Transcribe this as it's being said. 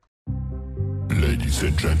Ladies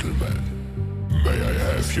and gentlemen, may I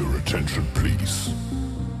have your attention, please?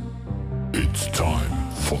 It's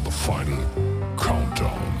time for the final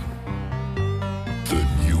countdown. The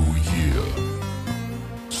new year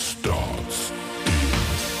starts in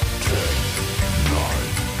 10, 9,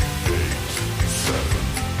 8, 7,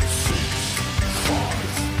 6, 5,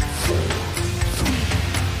 4, 3,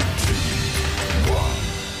 2, 1.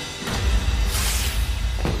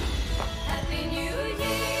 Happy New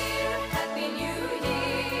Year, Happy New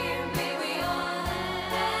Year. May we all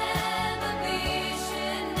have a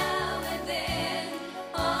vision now and then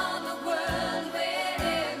of a world where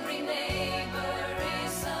every neighbor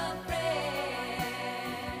is a friend.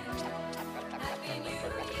 Happy New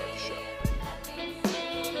Year, Happy New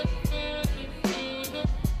Year.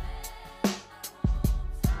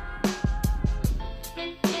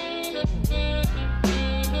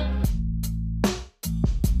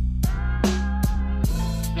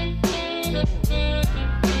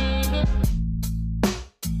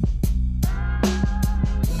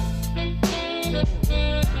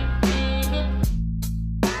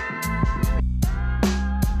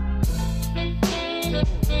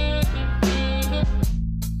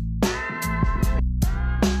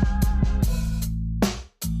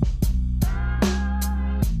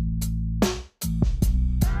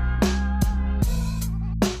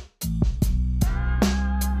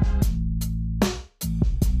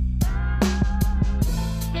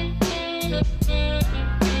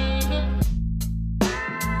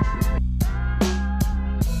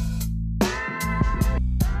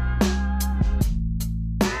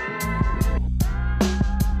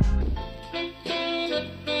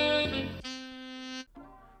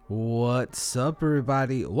 What's up,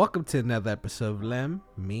 everybody? Welcome to another episode of Lem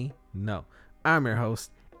Me Know. I'm your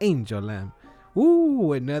host, Angel Lem.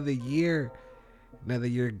 Woo, another year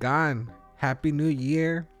gone. Happy New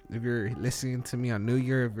Year. If you're listening to me on New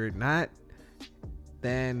Year, if you're not,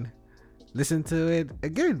 then listen to it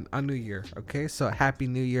again on New Year. Okay, so Happy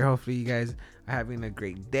New Year. Hopefully you guys are having a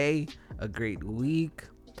great day, a great week,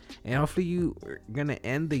 and hopefully you are gonna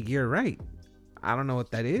end the year right. I don't know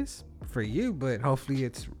what that is for you, but hopefully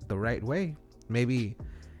it's the right way. Maybe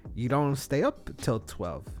you don't stay up till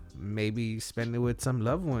 12. Maybe you spend it with some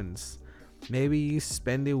loved ones. Maybe you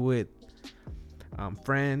spend it with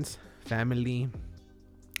friends, family,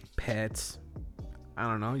 pets. I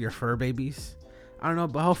don't know, your fur babies. I don't know,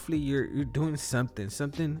 but hopefully you're doing something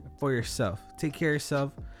for yourself. Take care of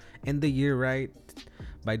yourself. End the year right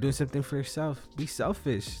by doing something for yourself. Be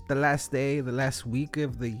selfish. The last day, the last week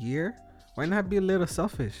of the year, why not be a little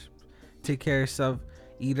selfish? Take care of yourself.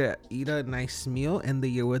 Eat a nice meal. End the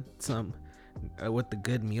year with a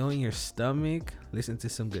good meal in your stomach. Listen to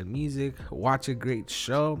some good music. Watch a great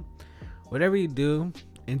show. Whatever you do,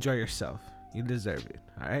 enjoy yourself. You deserve it.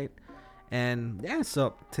 All right. And yeah,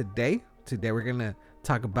 so today we're gonna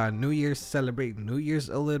talk about New Year's. Celebrate New Year's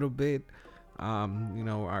a little bit.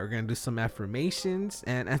 We're gonna do some affirmations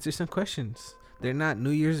and answer some questions. They're not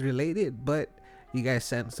New Year's related, but you guys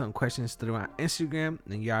sent some questions through on Instagram,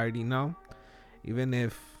 and you already know. Even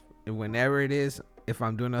if whenever it is, if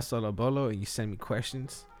I'm doing a solo bolo and you send me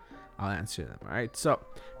questions, I'll answer them. All right. So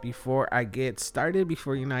before I get started,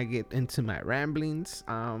 I get into my ramblings,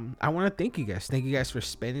 I want to thank you guys. Thank you guys for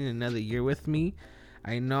spending another year with me.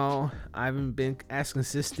 I know I haven't been as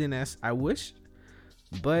consistent as I wish,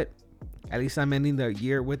 but at least I'm ending the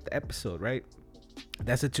year with the episode, right?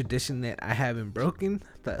 That's a tradition that I haven't broken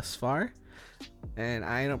thus far, and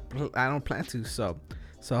I don't plan to.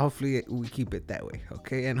 So hopefully we keep it that way,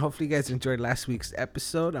 okay? And hopefully you guys enjoyed last week's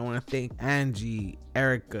episode. I want to thank Angie,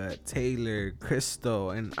 Erica, Taylor,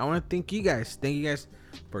 Crystal, and I want to thank you guys. Thank you guys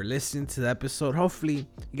for listening to the episode. Hopefully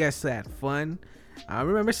you guys had fun.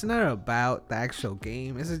 Remember, it's not about the actual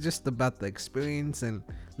game. This is just about the experience, and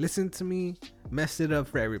listen to me mess it up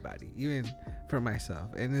for everybody, even for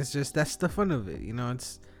myself. And it's just, that's the fun of it.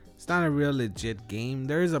 It's not a real legit game.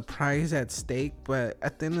 There is a prize at stake, but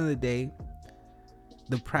at the end of the day,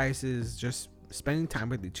 the prize is just spending time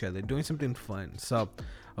with each other, doing something fun. So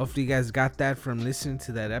hopefully you guys got that from listening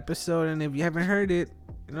to that episode. And if you haven't heard it,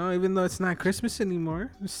 even though it's not Christmas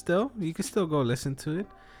anymore, you can still go listen to it.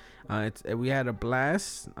 We had a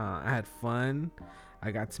blast. I had fun.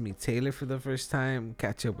 I got to meet Taylor for the first time,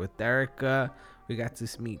 catch up with Erica. We got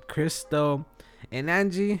to meet Crystal and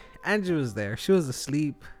Angie. Angie was there. She was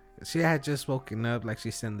asleep. She had just woken up, like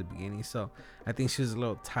she said in the beginning. So I think she was a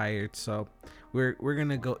little tired. So we're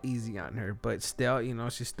gonna go easy on her, but still,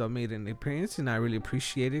 she still made an appearance, and I really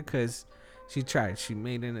appreciate it because she tried. She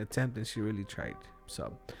made an attempt, and she really tried.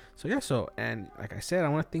 So yeah, and like I said, I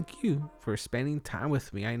want to thank you for spending time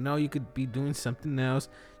with me. I know you could be doing something else.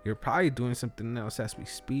 You're probably doing something else as we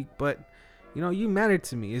speak, but you matter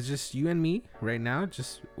to me. It's just you and me right now.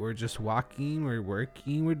 We're just walking, we're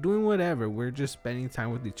working, we're doing whatever. We're just spending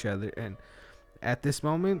time with each other, and at this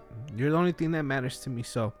moment, you're the only thing that matters to me.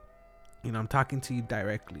 So, I'm talking to you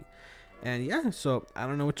directly. And yeah, so I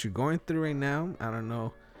don't know what you're going through right now. I don't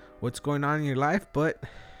know what's going on in your life, but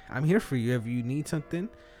I'm here for you if you need something.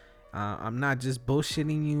 I'm not just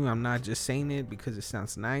bullshitting you. I'm not just saying it because it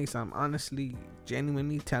sounds nice. I'm honestly,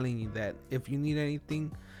 genuinely telling you that if you need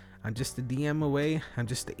anything, I'm just a DM away. I'm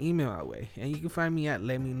just an email away. And you can find me at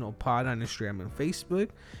Let Me Know Pod on Instagram and Facebook.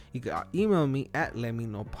 You can email me at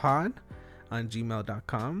letmeknowpod on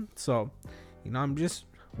gmail.com. So, I'm just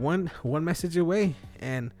one message away.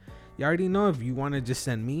 And you already know, if you want to just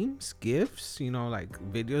send memes, gifs, like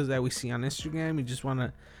videos that we see on Instagram, you just want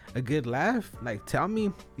a good laugh, like tell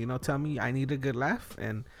me I need a good laugh,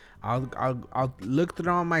 and I'll look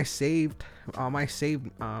through all my saved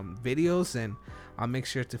videos, and I'll make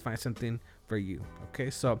sure to find something for you. Okay,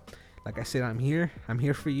 so like I said, I'm here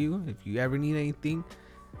for you. If you ever need anything,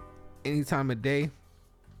 any time of day,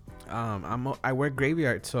 I work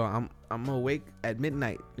graveyard, so I'm awake at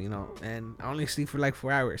midnight, and I only sleep for like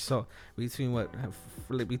 4 hours. So between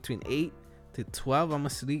 8 to 12, I'm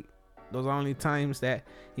asleep. Those are only times that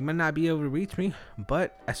you might not be able to reach me,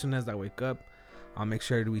 but as soon as I wake up, I'll make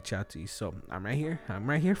sure to reach out to you. So I'm right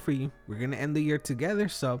here for you. We're gonna end the year together,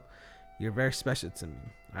 so you're very special to me.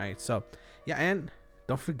 All right, so yeah, and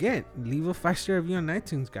don't forget, leave a 5-star review on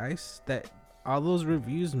iTunes, guys. That all those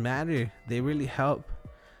reviews matter. They really help.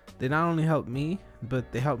 They not only help me,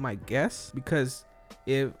 but they help my guests, because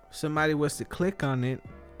if somebody was to click on it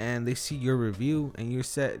and they see your review and you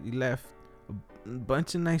left a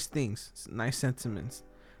bunch of nice things, nice sentiments,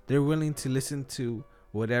 they're willing to listen to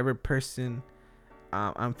whatever person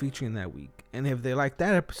I'm featuring that week. And if they like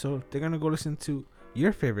that episode, they're gonna go listen to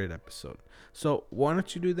your favorite episode. So why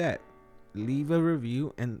don't you do that? Leave a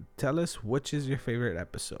review and tell us which is your favorite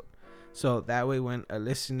episode. So that way, when a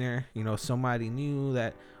listener, somebody new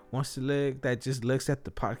that wants to that just looks at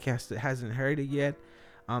the podcast that hasn't heard it yet,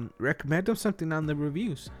 recommend them something on the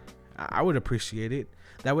reviews. I would appreciate it.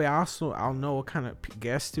 That way I'll know what kind of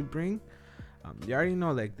guests to bring. You already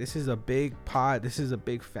know, like, this is a big pod, this is a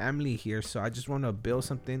big family here, so I just want to build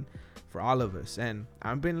something for all of us. And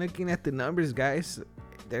I've been looking at the numbers, guys.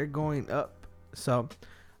 They're going up, so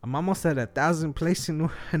I'm almost at 1,000 plays in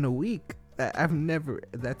a week.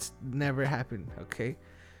 That's never happened. Okay,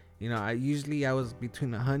 I was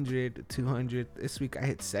between 100 to 200. This week I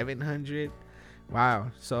hit 700.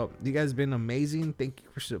 Wow. So you guys been amazing. Thank you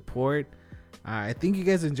for support. I think you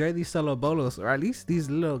guys enjoy these solo bolos, or at least these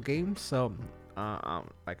little games. So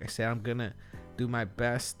like I said, I'm gonna do my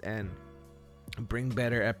best and bring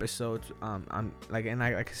better episodes. Like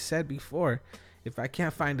I said before, if I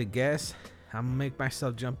can't find a guest, I'm gonna make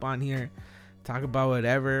myself jump on here, talk about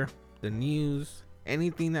whatever, the news,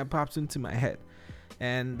 anything that pops into my head.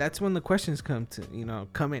 And that's when the questions come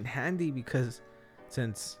in handy, because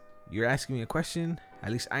since you're asking me a question,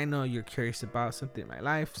 at least I know you're curious about something in my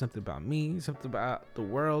life, something about me, something about the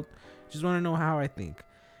world. Just want to know how I think.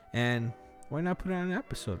 And why not put it on an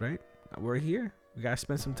episode, right? We're here. We got to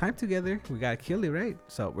spend some time together. We got to kill it, right?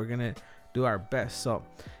 So we're going to do our best. So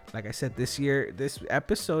like I said, this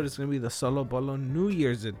episode is going to be the Solo Bolo New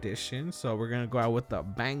Year's edition. So we're going to go out with a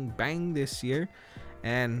bang bang this year.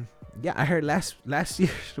 And yeah, I heard last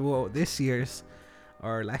year's,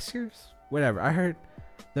 whatever. I heard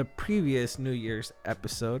the previous New Year's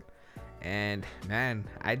episode, and man,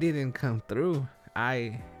 I didn't come through.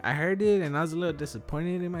 I heard it and I was a little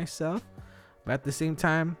disappointed in myself, but at the same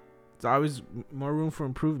time, there's always more room for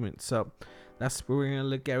improvement. So that's what we're gonna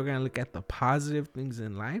look at. We're gonna look at the positive things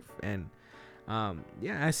in life. And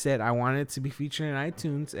yeah, I said I wanted to be featured in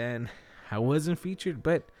iTunes, and I wasn't featured,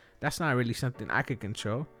 but that's not really something I could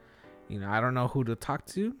control. I don't know who to talk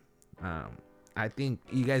to. I think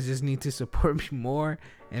you guys just need to support me more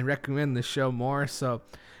and recommend the show more. So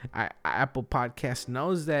Apple Podcast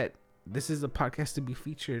knows that this is a podcast to be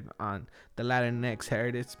featured on the Latinx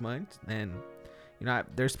Heritage Month. And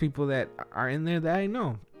there's people that are in there that I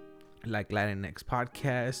know, like Latinx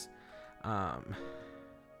Podcast,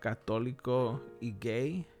 Católico y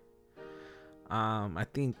Gay. I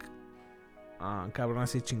think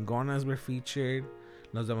Cabronas y Chingonas were featured.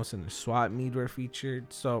 Nos Vemos in the SWAT meet were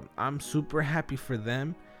featured. So I'm super happy for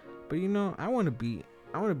them. But I want to be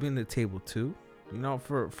in the table too.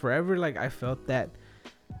 For forever, like, I felt that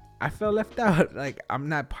I felt left out. Like, I'm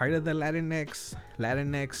not part of the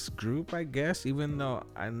Latinx group, I guess. Even though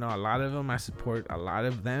I know a lot of them, I support a lot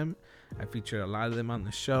of them. I feature a lot of them on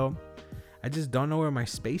the show. I just don't know where my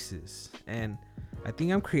space is, and I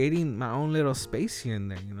think I'm creating my own little space here and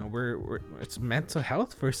there. You know, we're it's mental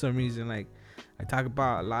health for some reason. Like, I talk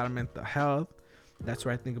about a lot of mental health. That's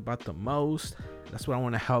what I think about the most. That's what I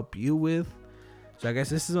want to help you with. So I guess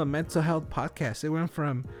this is a mental health podcast. It went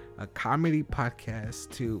from a comedy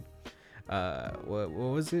podcast to what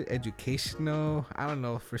was it? Educational. I don't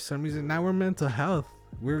know. For some reason now we're mental health.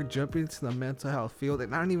 We're jumping into the mental health field,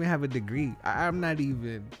 and I don't even have a degree. I'm not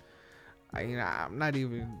even.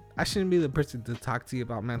 I shouldn't be the person to talk to you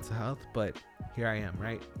about mental health, but here I am,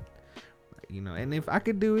 right? You know, and if I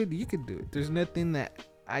could do it, you could do it. There's nothing that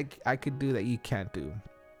I could do that you can't do.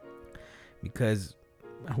 Because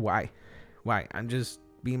why? I'm just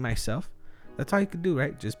being myself. That's all you could do,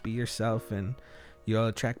 right? Just be yourself, and you'll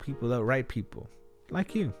attract people, the right people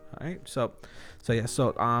like you. All right. So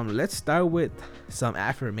let's start with some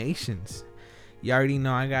affirmations. You already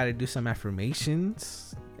know I gotta do some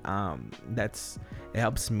affirmations. It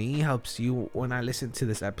helps me, helps you. When I listen to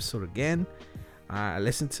this episode again, I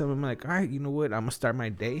listen to them, I'm like, all right, you know what, I'm gonna start my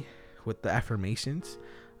day with the affirmations.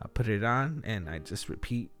 I put it on and I just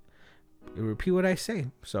repeat what I say.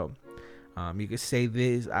 So you can say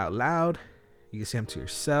this out loud, you can say them to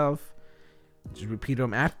yourself, just repeat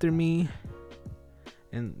them after me,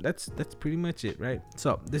 and that's pretty much it, right?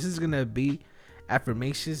 So this is gonna be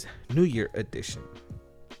affirmations New Year edition.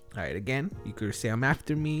 All right, again, you could say them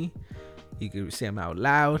after me, you could say them out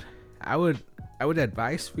loud. I would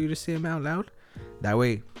advise for you to say them out loud. That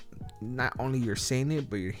way, not only you're saying it,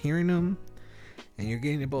 but you're hearing them, and you're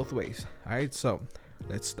getting it both ways. All right, so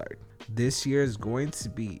let's start. This year is going to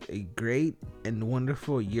be a great and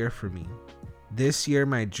wonderful year for me. This year,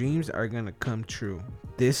 my dreams are going to come true.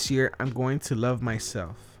 This year, I'm going to love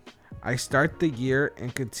myself. I start the year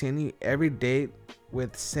and continue every day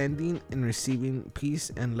with sending and receiving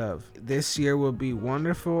peace and love. This year will be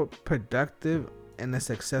wonderful, productive, and a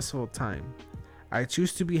successful time. I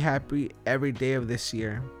choose to be happy every day of this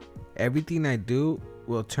year. Everything I do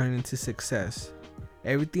will turn into success.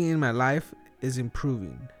 Everything in my life is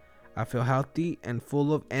improving. I feel healthy and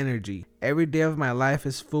full of energy. Every day of my life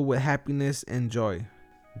is full with happiness and joy.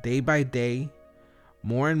 Day by day,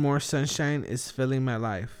 more and more sunshine is filling my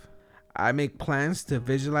life. I make plans to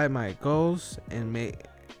visualize my goals and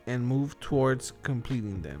move towards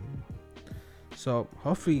completing them. So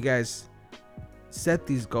hopefully you guys set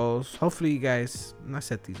these goals. Hopefully you guys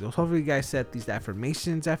set these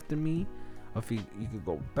affirmations after me. Hopefully you could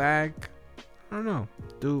go back. I don't know.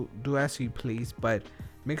 Do as you please, but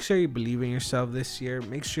make sure you believe in yourself this year.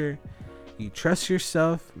 Make sure you trust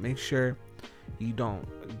yourself. Make sure you don't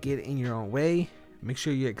get in your own way. Make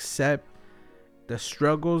sure you accept the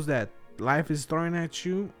struggles that life is throwing at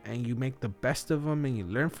you, and you make the best of them, and you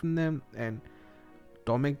learn from them, and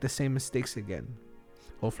don't make the same mistakes again.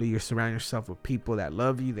 Hopefully you surround yourself with people that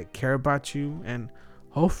love you, that care about you, and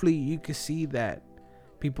hopefully you can see that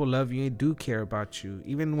people love you and do care about you,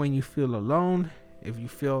 even when you feel alone. If you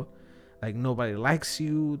feel like nobody likes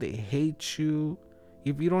you, they hate you,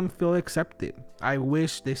 if you don't feel accepted, I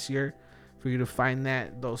wish this year for you to find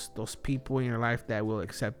those people in your life that will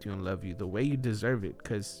accept you and love you the way you deserve it,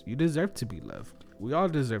 because you deserve to be loved. We all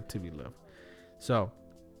deserve to be loved. So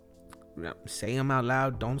say them out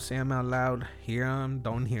loud, don't say them out loud, hear them,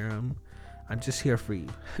 don't hear them. I'm just here for you.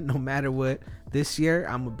 No matter what, this year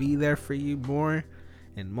I'm gonna be there for you more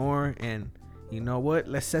and more. And you know what,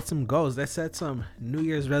 let's set some goals, let's set some New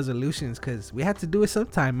Year's resolutions, because we have to do it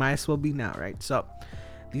sometime. Might as well be now, right? So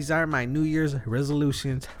these are my New Year's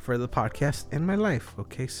resolutions for the podcast and my life.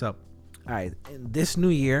 Okay, so all right, in this new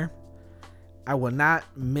year, I will not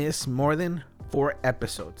miss more than 4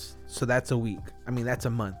 episodes. So that's a week. That's a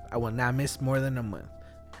month. I will not miss more than a month.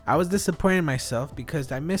 I was disappointed in myself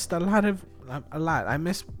because I missed a lot. I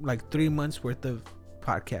missed like 3 months worth of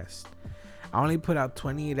podcasts. I only put out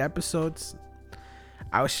 28 episodes.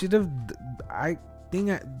 I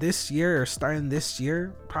think this year, or starting this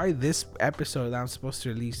year, probably this episode that I'm supposed to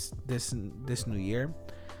release this new year,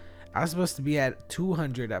 I was supposed to be at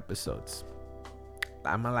 200 episodes.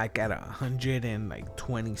 I'm like at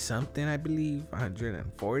 120 something, I believe,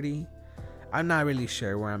 140. I'm not really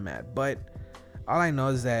sure where I'm at, but all I know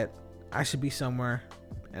is that I should be somewhere,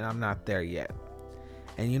 and I'm not there yet.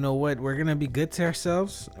 And you know what? We're gonna be good to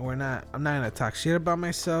ourselves. I'm not gonna talk shit about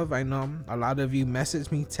myself. I know a lot of you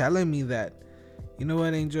message me telling me that, you know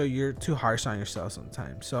what, Angel, you're too harsh on yourself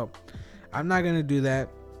sometimes. So I'm not gonna do that.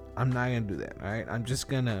 All right? I'm just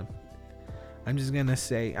gonna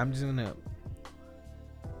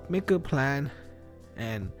make a plan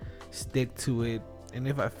and stick to it. And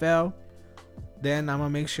if I fail, then I'm gonna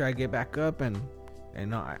make sure I get back up and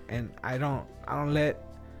I don't let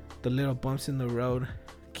the little bumps in the road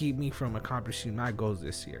keep me from accomplishing my goals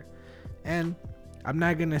this year. And I'm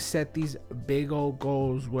not gonna set these big old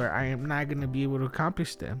goals where I am not gonna be able to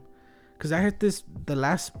accomplish them. Cause I heard this the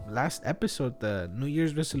last episode, the New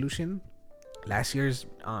Year's resolution, last year's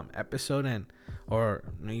episode, and or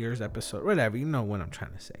New Year's episode, whatever, you know what I'm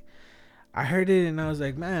trying to say. I heard it and I was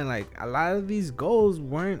like, man, like a lot of these goals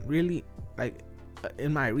weren't really like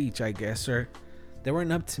in my reach, I guess, or they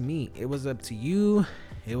weren't up to me. It was up to you.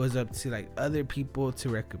 It was up to like other people to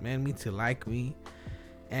recommend me, to like me.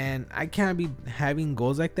 And I can't be having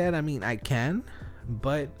goals like that. I mean, I can,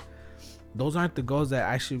 but those aren't the goals that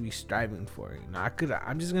I should be striving for. You know,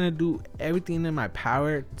 I'm just gonna do everything in my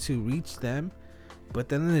power to reach them. But at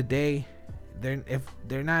the end of the day, if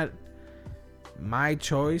they're not my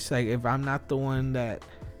choice, like if I'm not the one that,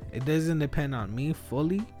 it doesn't depend on me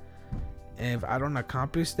fully. And if I don't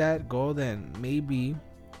accomplish that goal, then maybe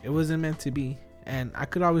it wasn't meant to be. And I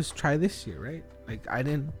could always try this year, right? Like I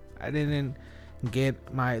didn't get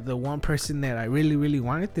the one person that I really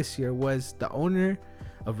wanted this year was the owner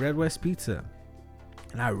of Red West Pizza,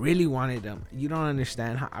 and I really wanted them. You don't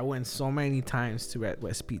understand how I went so many times to Red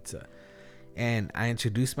West Pizza, and I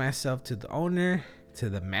introduced myself to the owner, to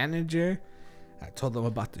the manager. I told them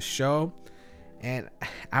about the show, and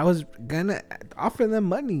I was gonna offer them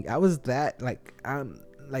money. I was that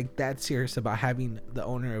that serious about having the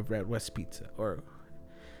owner of Red West Pizza, or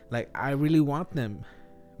like I really want them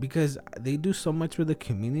because they do so much for the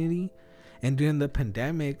community. And during the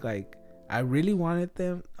pandemic, like I really wanted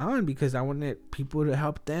them on because I wanted people to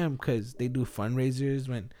help them, because they do fundraisers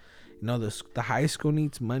when, you know, the high school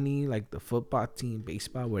needs money, like the football team,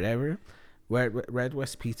 baseball, whatever. Red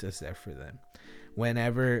West Pizza is there for them.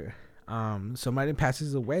 Whenever somebody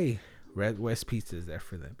passes away, Red West Pizza is there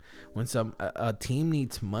for them. When a team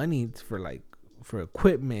needs money for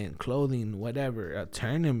equipment, clothing, whatever, a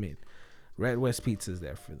tournament, Red West Pizza is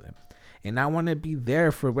there for them. And I want to be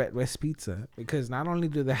there for Red West Pizza because not only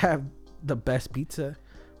do they have the best pizza,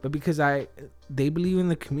 but because they believe in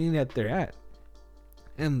the community that they're at.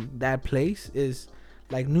 And that place is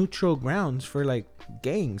like neutral grounds for like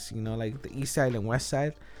gangs, you know, like the east side and west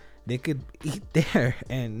side. They could eat there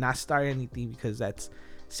and not start anything because that's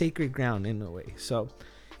sacred ground in a way. So,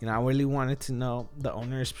 you know, I really wanted to know the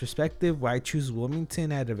owner's perspective. Why choose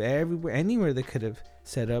Wilmington out of anywhere they could have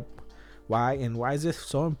set up? Why is this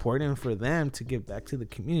so important for them to give back to the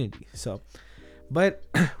community? So, but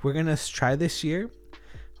we're gonna try this year.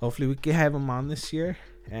 Hopefully we can have them on this year,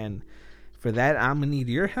 and for that I'm gonna need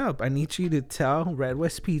your help. I need you to tell Red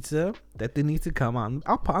West Pizza that they need to come on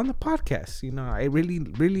the podcast. You know, I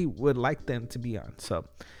really would like them to be on. So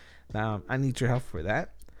I need your help for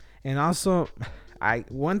that. And also,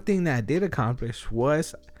 one thing that I did accomplish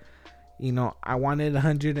was, you know, I wanted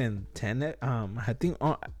 110. I think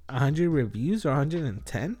 100 reviews or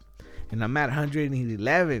 110, and I'm at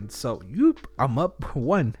 111. So I'm up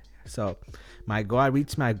one. So I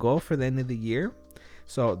reached my goal for the end of the year.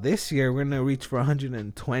 So this year we're gonna reach for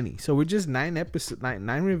 120. So we're just 9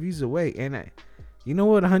 reviews away, and you know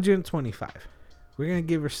what, 125. We're gonna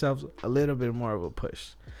give ourselves a little bit more of a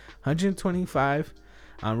push. 125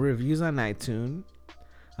 reviews on iTunes.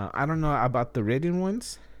 I don't know about the written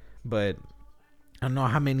ones, but I don't know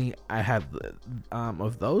how many I have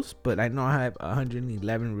of those, but I know I have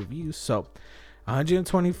 111 reviews. So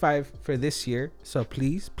 125 for this year. So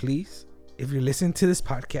please, if you're listening to this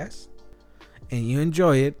podcast and you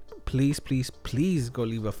enjoy it, please go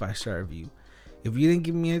leave a 5-star review. If you didn't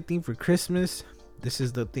give me anything for Christmas, this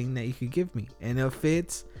is the thing that you could give me. And if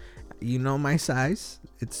it's, you know, my size,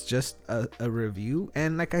 it's just a review.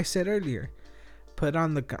 And like I said earlier, put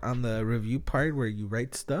on the review part where you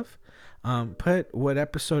write stuff, put what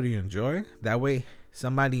episode you enjoy. That way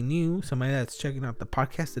somebody that's checking out the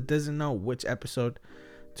podcast that doesn't know which episode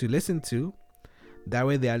to listen to, that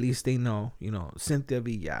way at least they know, you know, Cynthia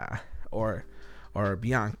Villa or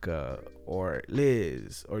Bianca or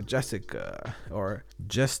Liz or Jessica or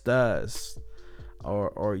Just Us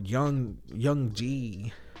or Young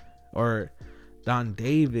G or Don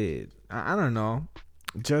David. I don't know,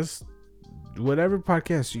 just whatever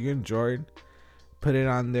podcast you enjoyed, put it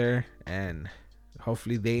on there, and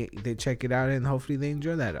hopefully they check it out, and hopefully they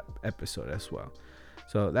enjoy that episode as well.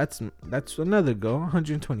 So that's another goal,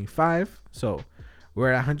 125. So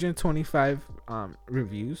we're at 125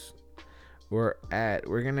 reviews. We're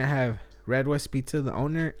gonna have Red West Pizza, the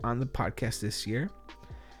owner, on the podcast this year.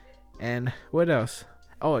 And what else?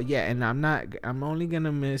 Oh yeah, and I'm only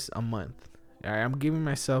gonna miss a month. All right, I'm giving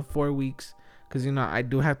myself 4 weeks because I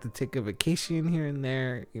do have to take a vacation here and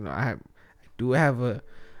there. I do have a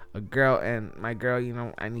girl, and my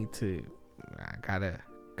girl, I need to, I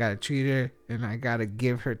gotta treat her, and I gotta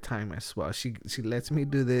give her time as well. She lets me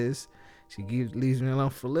do this. Leaves me alone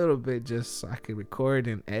for a little bit just so I can record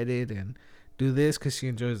and edit and do this because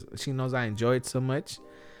she knows I enjoy it so much.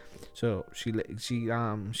 So she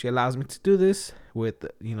allows me to do this with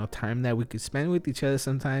time that we could spend with each other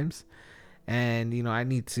sometimes, and I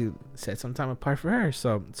need to set some time apart for her.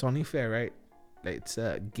 So it's only fair, right? It's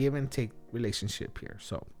a give and take relationship here.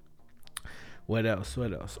 So what else?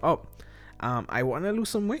 Oh, I want to lose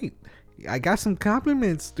some weight. I got some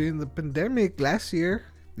compliments during the pandemic last year.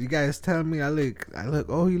 You guys tell me I look.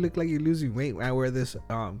 Oh, you look like you're losing weight when I wear this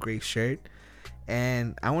gray shirt,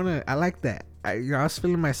 and I like that. I was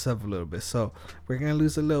feeling myself a little bit, so we're gonna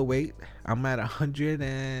lose a little weight. I'm at 100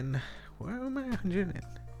 and where am I? 100 and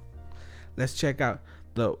let's check out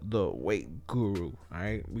the weight guru. All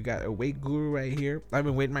right, we got a weight guru right here. I've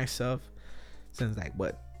been weighing myself since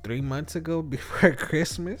 3 months ago before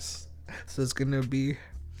Christmas, so it's gonna be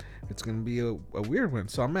a weird one.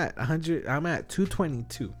 So I'm at 100. I'm at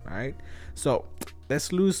 222. All right, so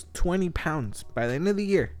let's lose 20 pounds by the end of the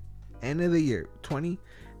year. 20.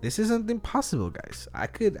 This isn't impossible, guys. I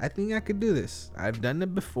think I could do this. I've done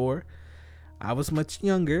it before. I was much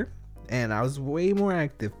younger and I was way more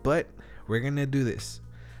active, but we're gonna do this.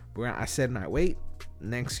 I set my weight.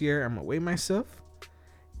 Next year I'm gonna weigh myself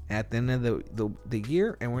at the end of the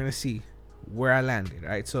year, and we're gonna see where I landed. All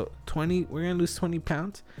right, so 20. We're gonna lose 20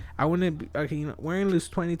 pounds. We're gonna lose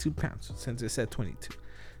 22 pounds since it said 22.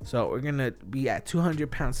 So we're gonna be at 200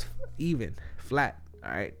 pounds even flat. All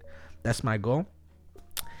right, that's my goal.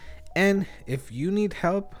 And if you need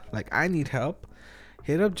help, like I need help,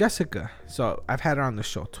 hit up Jessica. So I've had her on the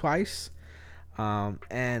show twice,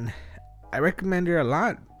 and I recommend her a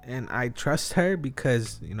lot, and I trust her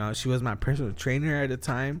because she was my personal trainer at the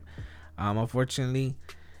time. Unfortunately,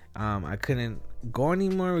 I couldn't go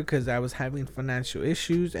anymore because I was having financial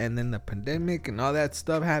issues, and then the pandemic and all that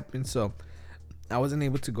stuff happened, so I wasn't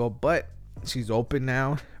able to go. But she's open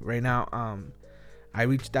now. Right now, I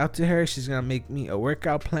reached out to her. She's gonna make me a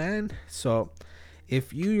workout plan. So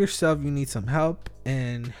if you yourself need some help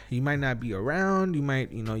and you might not be around, you might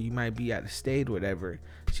be out of state, whatever,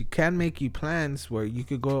 she can make you plans where you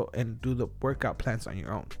could go and do the workout plans on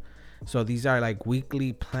your own. So these are like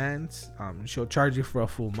weekly plans. She'll charge you for a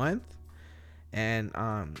full month, and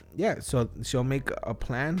so she'll make a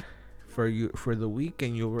plan for you for the week,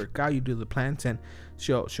 and you'll work out. You do the plans, and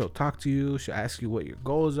she'll talk to you. She'll ask you what your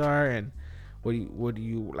goals are and what do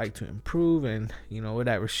you like to improve, and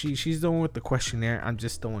whatever. She's the one with the questionnaire. I'm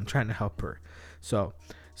just the one trying to help her. So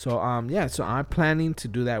I'm planning to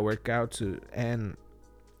do that workout too, and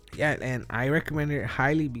I recommend it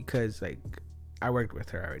highly because I worked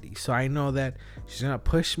with her already, so I know that she's gonna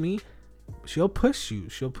push me. She'll push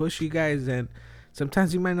you guys, and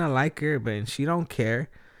sometimes you might not like her, but she don't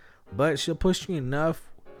care, but she'll push you enough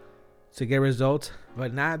to get results,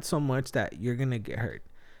 but not so much that you're gonna get hurt.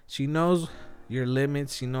 She knows your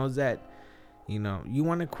limits. She knows that you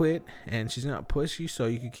want to quit, and she's gonna push you so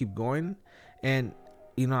you can keep going. And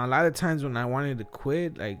a lot of times when I wanted to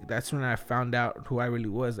quit, that's when I found out who I really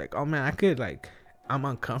was. Oh man, I'm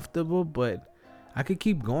uncomfortable, but I could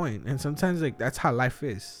keep going. And sometimes that's how life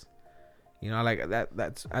is.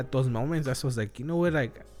 That's at those moments I was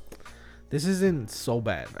this isn't so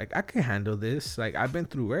bad. I can handle this. I've been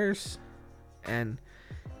through worse, and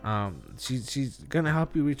she's gonna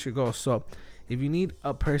help you reach your goal. So if you need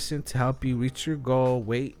a person to help you reach your goal,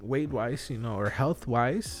 weight wise, or health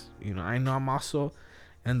wise, I know I'm also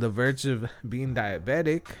on the verge of being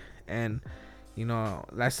diabetic, and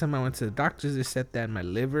last time I went to the doctors, they said that my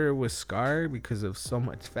liver was scarred because of so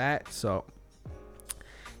much fat. So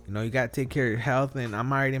you gotta take care of your health, and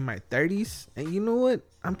I'm already in my 30s, and you know what?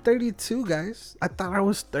 I'm 32, guys. I thought I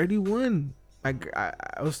was 31. I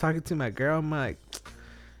was talking to my girl. I'm like,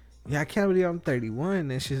 yeah, I can't believe I'm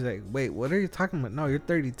 31. And she's like, wait, what are you talking about? No, you're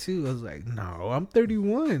 32. I was like, no, I'm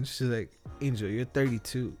 31. She's like, Angel, you're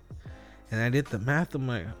 32. And I did the math. I'm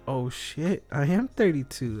like, oh shit, I am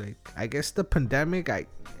 32. I guess the pandemic, I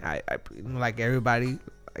like everybody,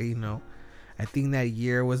 I think that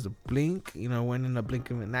year was a blink, went in a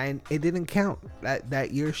blink of an eye. It didn't count.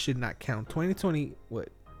 That year should not count.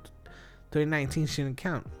 2019 shouldn't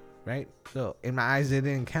count, right? So in my eyes, it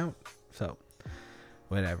didn't count. So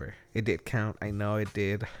whatever, it did count. I know it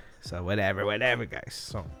did. So whatever, guys.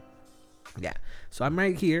 So yeah, so I'm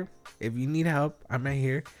right here. If you need help, I'm right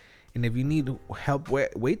here. And if you need help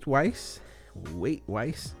weight wise,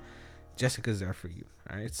 Jessica's there for you.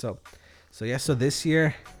 All right. So So yeah, so this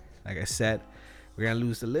year, like I said, we're gonna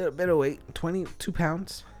lose a little bit of weight, 22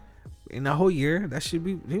 pounds in a whole year. That should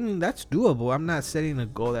be, I mean, that's doable. I'm not setting a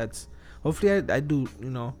goal that's, hopefully I do,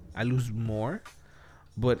 I lose more,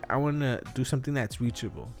 but I want to do something that's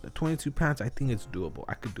reachable. The 22 pounds, I think it's doable.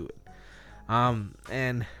 I could do it.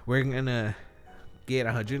 And we're gonna get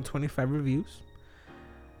 125 reviews.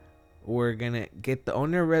 We're gonna get the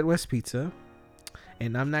owner of Red West Pizza,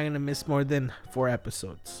 and I'm not gonna miss more than 4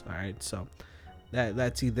 episodes. All right, so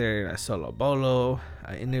that's either a solo bolo,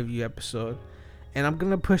 an interview episode, and I'm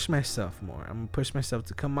gonna push myself more. I'm gonna push myself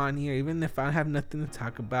to come on here, even if I have nothing to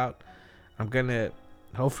talk about. I'm gonna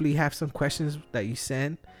hopefully have some questions that you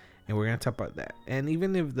send, and we're gonna talk about that. And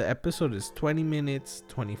even if the episode is 20 minutes,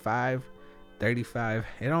 25, 35,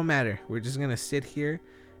 it don't matter. We're just gonna sit here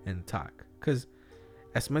and talk, because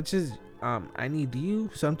as much as I need you,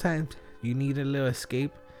 sometimes you need a little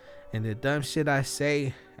escape, and the dumb shit I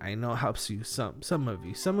say, I know helps you. Some of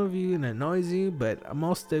you it annoys you, but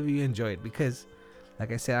most of you enjoy it, because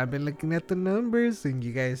like I said, I've been looking at the numbers, and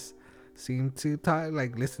you guys seem to talk,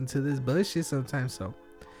 like, listen to this bullshit sometimes. So,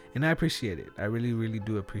 and I appreciate it. I really, really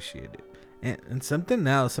do appreciate it. And something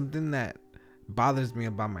else, something that bothers me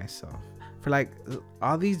about myself, for like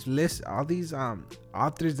all these lists, all these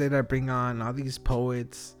authors that I bring on, all these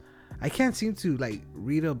poets, I can't seem to like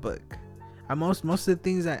read a book. Most of the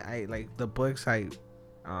things I like, the books I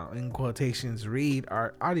in quotations read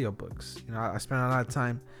are audiobooks. I spend a lot of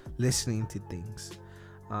time listening to things.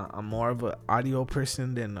 I'm more of an audio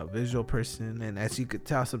person than a visual person, and as you could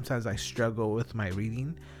tell, sometimes I struggle with my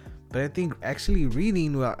reading, but I think actually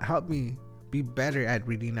reading will help me be better at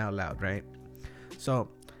reading out loud, right? So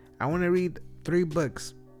I want to read 3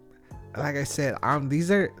 books. Like I said,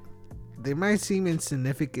 they might seem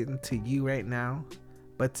insignificant to you right now,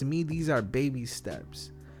 but to me these are baby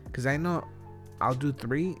steps, because I know I'll do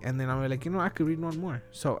 3 and then I'm like, I could read 1 more.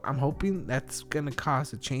 So I'm hoping that's gonna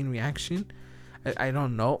cause a chain reaction. I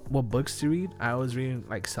don't know what books to read. I was reading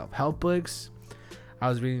like self-help books. I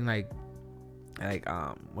was reading like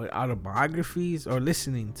autobiographies, or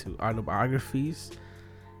listening to autobiographies.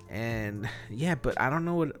 And yeah, but I don't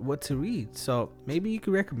know what to read. So maybe you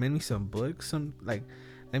could recommend me some books. Some like,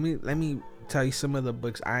 let me tell you some of the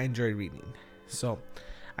books I enjoy reading. So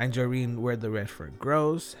I enjoy reading Where the Red Fern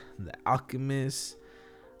Grows, The Alchemist,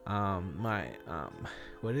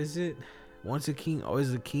 what is it? Once a King,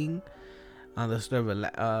 Always a King, the story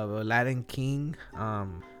of Aladdin King,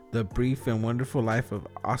 The Brief and Wonderful Life of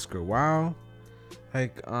Oscar Wilde.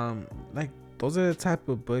 Like those are the type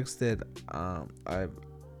of books that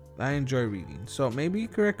I enjoy reading. So maybe you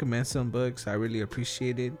could recommend some books. I really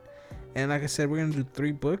appreciate it. And like I said, we're gonna do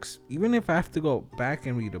 3 books, even if I have to go back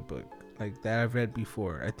and read a book like that I've read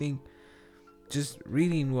before. I think just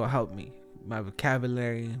reading will help me. My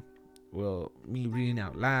vocabulary will, me reading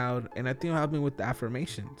out loud, and I think it'll help me with the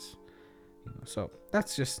affirmations. So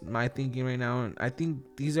that's just my thinking right now, and I think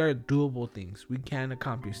these are doable things. We can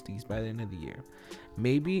accomplish these by the end of the year.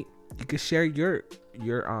 Maybe you could share your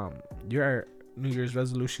New Year's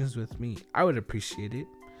resolutions with me. I would appreciate it,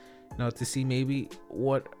 to see maybe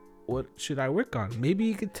what should I work on. Maybe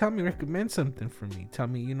you could tell me, recommend something for me. Tell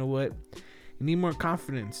me, you need more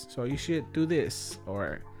confidence, so you should do this.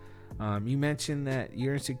 Or you mentioned that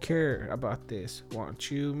you're insecure about this. Why don't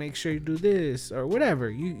you make sure you do this, or whatever.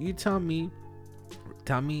 You tell me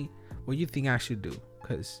what you think I should do,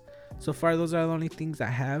 because so far those are the only things I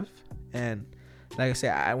have. And like I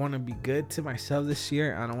said, I want to be good to myself this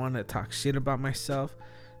year. I don't want to talk shit about myself.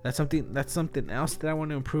 That's something else that I want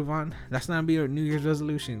to improve on. That's not gonna be a New Year's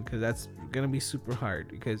resolution, because that's gonna be super hard,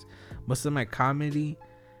 because most of my comedy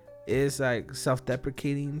is like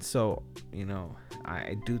self-deprecating. So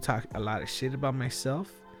I do talk a lot of shit about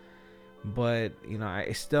myself, but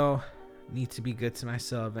I still need to be good to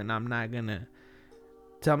myself, and I'm not gonna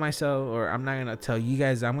tell myself, or I'm not gonna tell you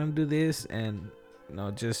guys I'm gonna do this and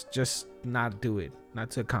just not do it, not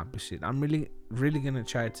to accomplish it. I'm really gonna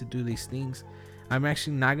try to do these things. I'm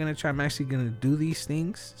actually not gonna try, I'm actually gonna do these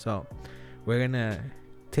things. So we're gonna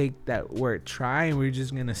take that word try, and we're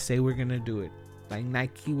just gonna say we're gonna do it. Like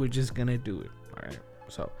Nike, we're just gonna do it. All right,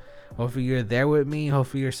 so hopefully you're there with me.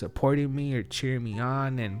 Hopefully you're supporting me, or cheering me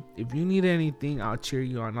on. And if you need anything, I'll cheer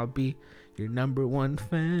you on. I'll be your number 1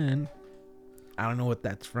 fan. I don't know what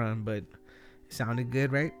that's from, but it sounded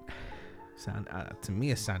good, right? To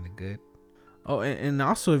me, it sounded good. Oh, and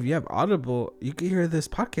also, if you have Audible, you can hear this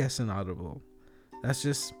podcast in Audible. That's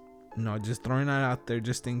just throwing that out there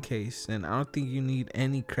just in case. And I don't think you need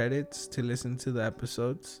any credits to listen to the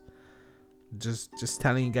episodes. Just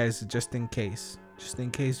telling you guys, just in case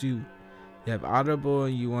you have Audible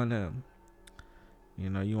and you want to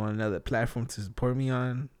you want another platform to support me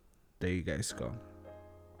on, there you guys go.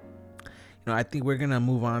 I think we're gonna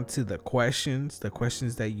move on to the questions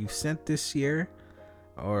that you sent this year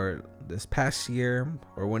or this past year,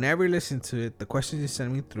 or whenever you listen to it, the questions you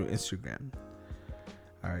sent me through Instagram.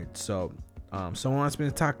 All right, so someone wants me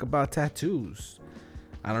to talk about tattoos.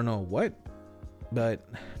 I don't know what, but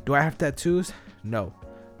do I have tattoos? No.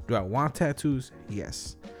 Do I want tattoos?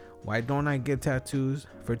 Yes. Why don't I get tattoos?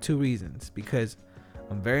 For 2 reasons. Because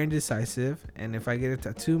I'm very indecisive, and if I get a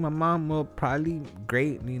tattoo, my mom will probably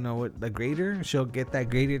grate, with the grater. She'll get that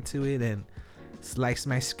grater to it and slice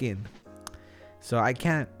my skin. So I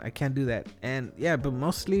can't do that. And yeah, but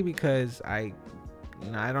mostly because I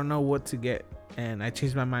don't know what to get, and I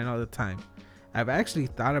change my mind all the time. I've actually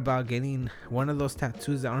thought about getting one of those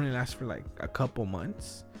tattoos that only lasts for like a couple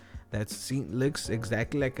months. Looks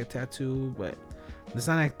exactly like a tattoo, but it's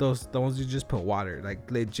not like the ones you just put water, like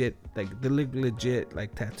legit, like they look legit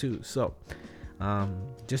like tattoos. So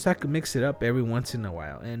just so I could mix it up every once in a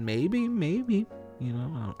while, and maybe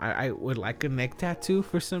I would like a neck tattoo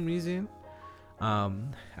for some reason.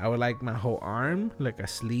 I would like my whole arm, like a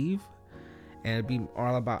sleeve, and it'd be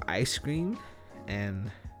all about ice cream. And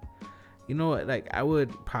like I would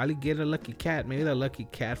probably get a lucky cat, maybe the lucky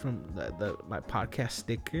cat from my podcast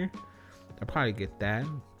sticker. I'll probably get that.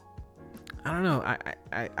 I don't know.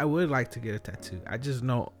 I would like to get a tattoo. I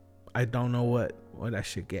don't know what I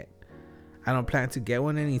should get. I don't plan to get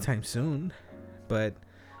one anytime soon, but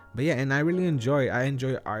yeah, and I enjoy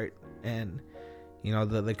art and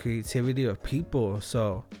the creativity of people.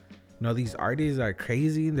 So these artists are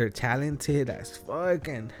crazy, they're talented as fuck,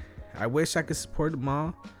 and I wish I could support them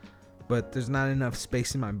all, but there's not enough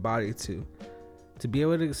space in my body to be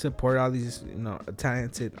able to support all these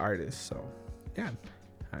talented artists. So yeah.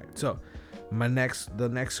 All right, so the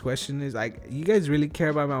next question is, like, you guys really care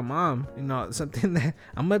about my mom? Something that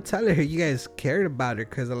I'm gonna tell her you guys cared about her,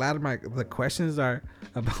 because a lot of the questions are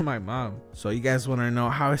about my mom. So you guys want to know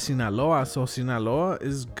how is Sinaloa? So Sinaloa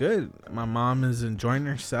is good. My mom is enjoying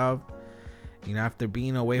herself, after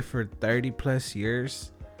being away for 30 plus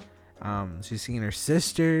years. She's seen her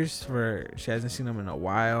sisters, she hasn't seen them in a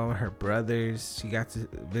while, her brothers. She got to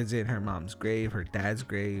visit her mom's grave, her dad's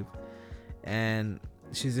grave, and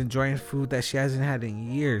she's enjoying food that she hasn't had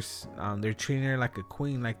in years. They're treating her like a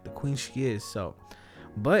queen, like the queen she is. So,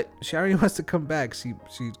 but she already wants to come back. She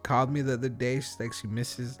called me the other day. She's like, she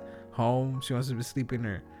misses home. She wants to sleep in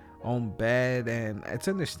her own bed, and it's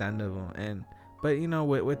understandable. But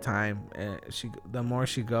with time, the more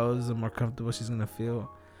she goes, the more comfortable she's gonna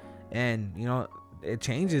feel. And it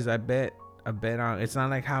changes. I bet on. It's not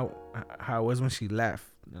like how it was when she left.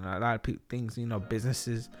 A lot of things,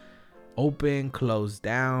 businesses open, close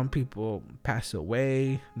down, people pass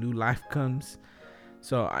away, new life comes.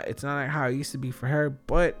 So it's not like how it used to be for her,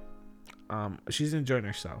 but she's enjoying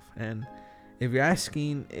herself. And if you're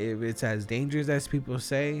asking if it's as dangerous as people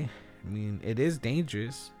say, it is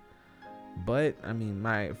dangerous, but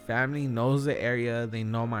my family knows the area, they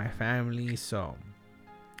know my family, so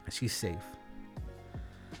she's safe.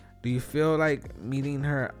 Do you feel like meeting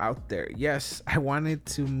her out there? Yes, I wanted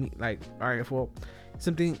to meet,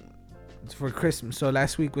 something for Christmas. So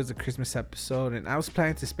last week was a Christmas episode, and I was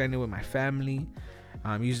planning to spend it with my family.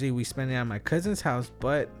 Usually we spend it at my cousin's house,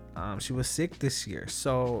 but she was sick this year,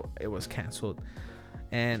 so it was canceled.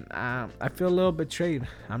 And I feel a little betrayed.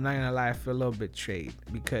 I'm not gonna lie, I feel a little betrayed,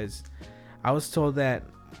 because I was told that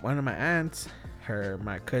one of my aunts,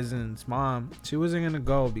 my cousin's mom, she wasn't gonna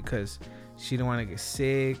go because she didn't want to get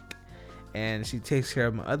sick, and she takes care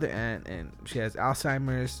of my other aunt, and she has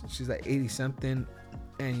Alzheimer's. She's like 80 something,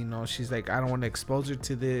 and she's like, I don't want to expose her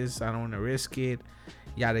to this, I don't want to risk it,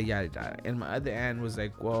 yada yada yada. And my other aunt was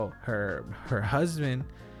like, well, her husband,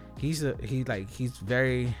 he's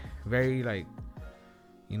very very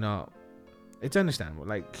it's understandable,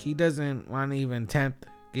 like he doesn't want to even tempt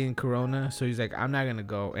getting corona. So he's like, I'm not gonna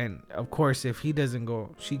go. And of course, if he doesn't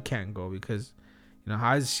go, she can't go, because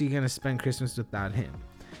how is she gonna spend Christmas without him?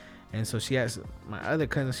 And so she has my other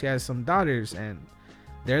cousin, she has some daughters, and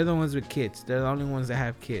they're the ones with kids, they're the only ones that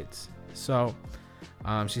have kids. So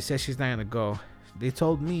she said she's not gonna go. They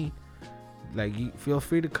told me, like, you feel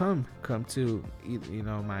free to come to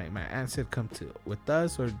my aunt said come to with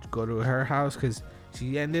us or go to her house, because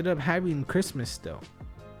she ended up having Christmas still.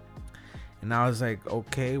 And I was like,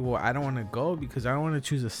 okay, well, I don't want to go because I don't want to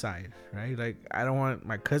choose a side, right? Like, I don't want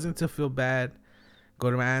my cousin to feel bad, go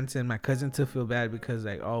to my aunt's and my cousin to feel bad because,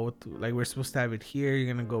 like, oh, we're supposed to have it here,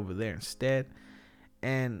 you're gonna go over there instead.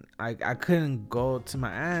 And I couldn't go to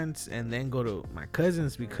my aunt's and then go to my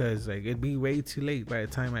cousin's, because like it'd be way too late by the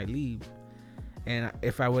time I leave. And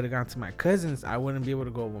if I would have gone to my cousins, I wouldn't be able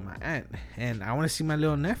to go with my aunt. And I want to see my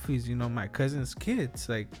little nephews, my cousins' kids.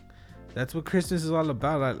 Like, that's what Christmas is all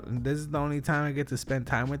about. This is the only time I get to spend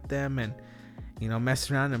time with them and, mess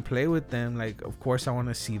around and play with them. Like, of course, I want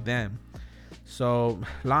to see them. So,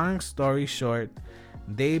 long story short,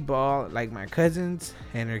 they bought, like, my cousins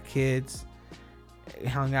and her kids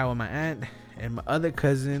hung out with my aunt and my other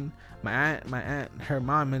cousin. My aunt, her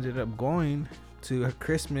mom ended up going to her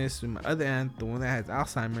Christmas with my other aunt, the one that has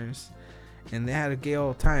Alzheimer's, and they had a gay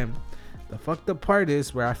old time. The fucked up part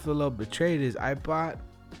is where I feel a little betrayed is I bought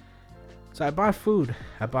food.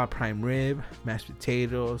 I bought prime rib, mashed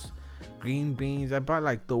potatoes, green beans. I bought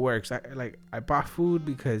like the works. I bought food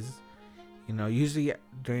because usually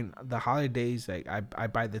during the holidays, like I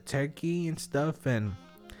buy the turkey and stuff. And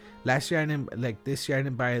this year I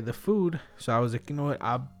didn't buy the food, so I was like, you know what,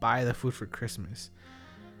 I'll buy the food for Christmas.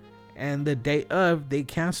 And the day of, they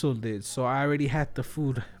canceled it, so I already had the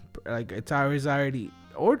food, like it's already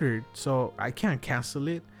ordered, so I can't cancel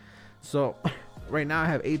it. So right now I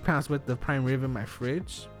have 8 pounds worth of prime rib in my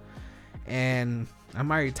fridge, and I'm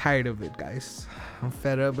already tired of it, guys. I'm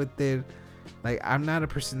fed up with it. Like, I'm not a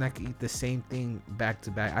person that can eat the same thing back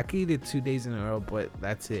to back. I can eat it 2 days in a row, but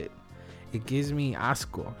that's it. It gives me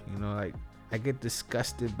asco, like I get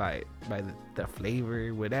disgusted by the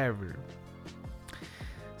flavor, whatever.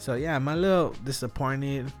 So yeah, I'm a little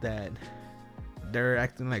disappointed that they're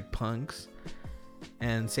acting like punks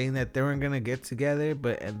and saying that they weren't gonna get together,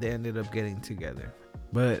 and they ended up getting together.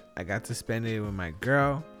 But I got to spend it with my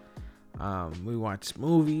girl. We watched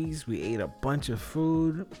movies, we ate a bunch of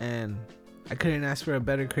food, and I couldn't ask for a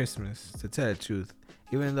better Christmas, to tell the truth.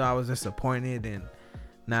 Even though I was disappointed and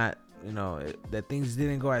not, that things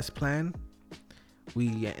didn't go as planned, we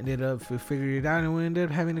figured it out, and we ended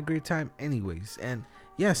up having a great time anyways. And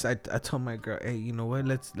yes, I told my girl, hey, you know what,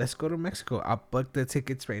 let's go to Mexico. I'll book the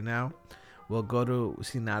tickets right now. We'll go to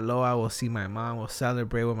Sinaloa. We'll see my mom. We'll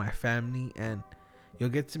celebrate with my family, and you'll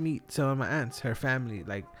get to meet some of my aunts, her family.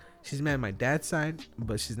 Like, she's met my dad's side,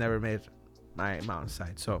 but she's never met my mom's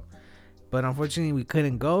side. So, but unfortunately, we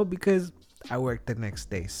couldn't go because I worked the next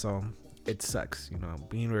day. So it sucks,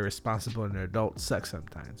 being irresponsible and an adult sucks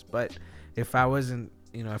sometimes. But if I wasn't,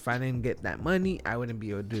 if I didn't get that money, I wouldn't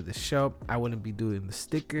be able to do the show. I wouldn't be doing the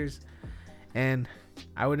stickers, and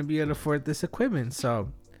I wouldn't be able to afford this equipment.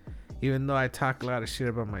 So even though I talk a lot of shit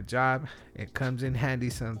about my job, it comes in handy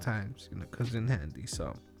sometimes. It comes in handy.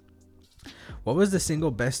 So what was the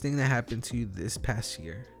single best thing that happened to you this past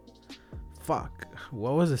year? Fuck.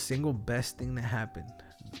 What was the single best thing that happened?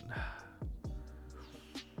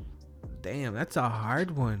 Damn, that's a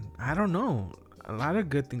hard one. I don't know. A lot of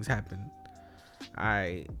good things happened.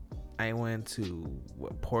 I went to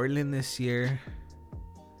Portland this year.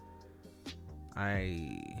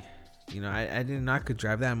 I didn't know I could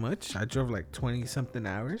drive that much. I drove like 20 something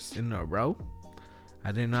hours in a row.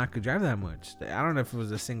 I didn't know I could drive that much. I don't know if it was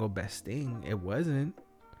the single best thing. It wasn't.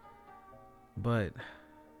 But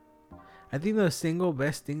I think the single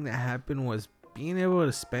best thing that happened was being able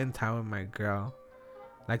to spend time with my girl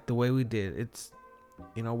like the way we did. It's,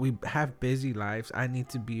 we have busy lives. I need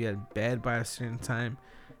to be at bed by a certain time.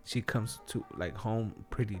 She comes to like home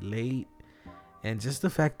pretty late. And just the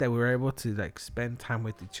fact that we were able to like spend time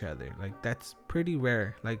with each other, like that's pretty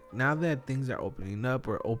rare. Like now that things are opening up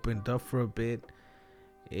or opened up for a bit,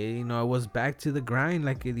 it was back to the grind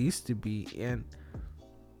like it used to be.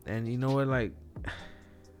 And you know what, like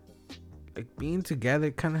being together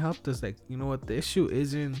kind of helped us. Like, the issue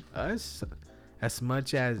isn't us as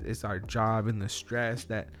much as it's our job and the stress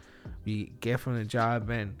that we get from the job.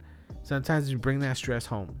 And sometimes we bring that stress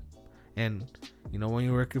home. And when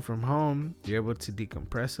you're working from home, you're able to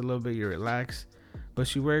decompress a little bit, you relax. But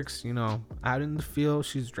she works, out in the field.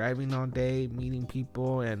 She's driving all day, meeting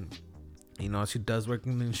people, and she does work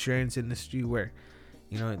in the insurance industry where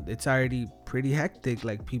it's already pretty hectic.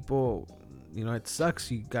 Like, people, it sucks.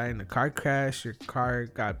 You got in a car crash, your car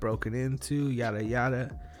got broken into, yada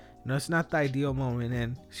yada. It's not the ideal moment.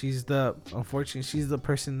 And she's the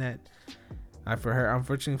person that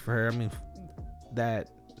unfortunately for her, I mean, that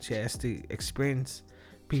she has to experience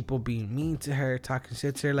people being mean to her, talking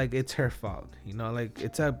shit to her. Like, it's her fault, like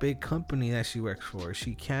it's a big company that she works for.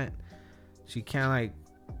 She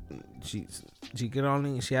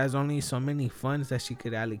has only so many funds that she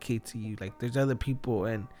could allocate to you. Like, there's other people,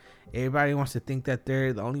 and everybody wants to think that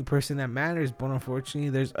they're the only person that matters, but unfortunately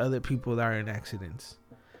there's other people that are in accidents.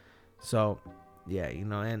 So yeah,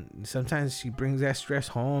 and sometimes she brings that stress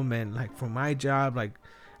home. And like, for my job, like,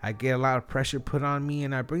 I get a lot of pressure put on me,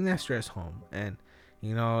 and I bring that stress home. And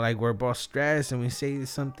like, we're both stressed, and we say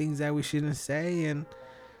some things that we shouldn't say, and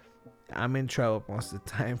I'm in trouble most of the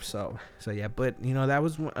time. So yeah, but you know, that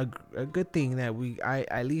was a good thing that I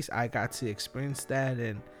at least I got to experience that,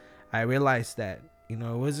 and I realized that, you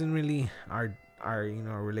know, it wasn't really our you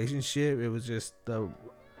know, relationship. It was just the,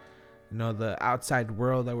 you know, the outside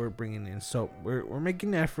world that we're bringing in. So we're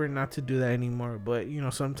making an effort not to do that anymore. But you know,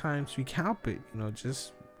 sometimes we can't help it. You know,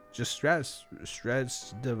 just stress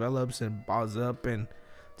develops and balls up, and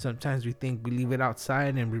sometimes we think we leave it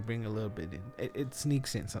outside and we bring a little bit in. It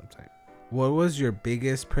sneaks in sometimes. What was your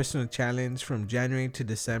biggest personal challenge from January to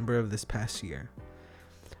December of this past year?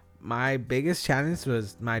 My biggest challenge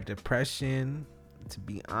was my depression, to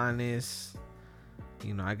be honest.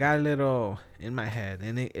 You know, I got a little in my head,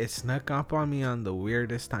 and it snuck up on me on the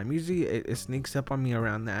weirdest time. Usually it sneaks up on me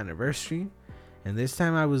around the anniversary, and this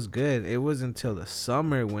time I was good. It was until the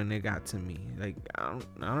summer when it got to me. Like, I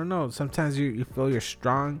don't know. Sometimes you feel you're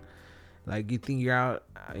strong, like you think you're out,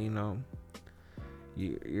 you know,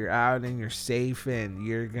 you're out and you're safe and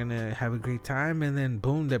you're gonna have a great time, and then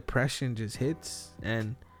boom, depression just hits,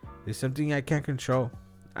 and there's something I can't control.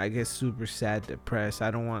 I get super sad, depressed. I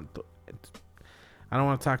don't want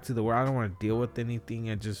to talk to the world. I don't want to deal with anything.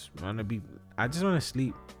 I just want to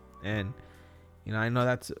sleep. And you know, I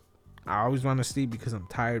know I always want to sleep because I'm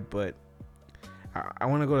tired, but I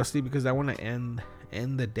want to go to sleep because I want to end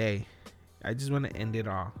the day. I just want to end it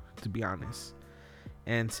all, to be honest.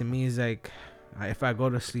 And to me, it's like, if I go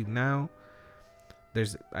to sleep now,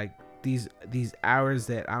 there's like these hours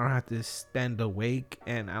that I don't have to spend awake,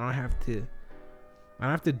 and I don't have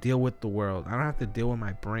to deal with the world. I don't have to deal with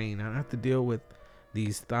my brain. I don't have to deal with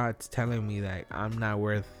these thoughts telling me that I'm not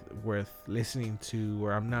worth listening to,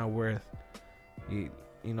 or I'm not worth, you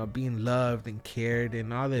know, being loved and cared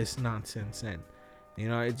and all this nonsense. And you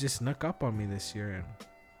know, it just snuck up on me this year. And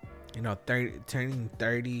you know, turning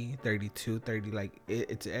 30, 32, 30, like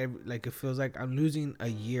like it feels like I'm losing a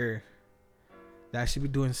year that I should be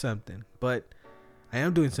doing something. But I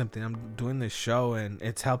am doing something. I'm doing this show, and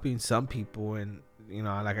it's helping some people. And you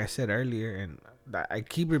know, like I said earlier, and I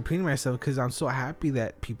keep repeating myself because I'm so happy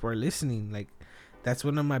that people are listening. Like, that's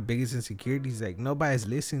one of my biggest insecurities. Like, nobody's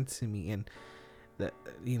listening to me. And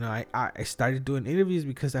you know, I started doing interviews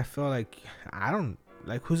because I felt like, I don't,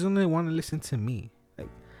 like, who's gonna want to listen to me? Like,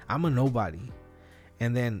 I'm a nobody.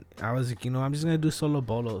 And then I was like, you know, I'm just gonna do solo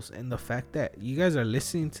bolos. And the fact that you guys are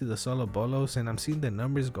listening to the solo bolos and I'm seeing the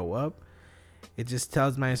numbers go up, it just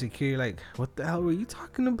tells my insecurity, like, what the hell were you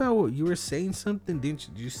talking about? You were saying something, didn't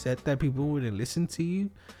you? You said that people wouldn't listen to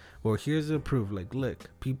you. Well, here's the proof. Like, look,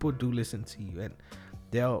 people do listen to you, and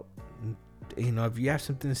they'll, you know, if you have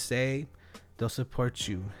something to say, they'll support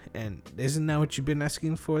you. And isn't that what you've been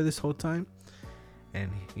asking for this whole time?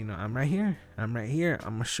 And you know, I'm right here. I'm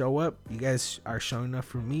gonna show up. You guys are showing up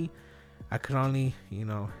for me. I could only, you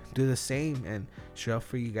know, do the same and show up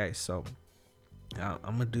for you guys. So I'm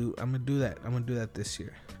gonna do that. I'm gonna do that this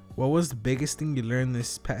year. What was the biggest thing you learned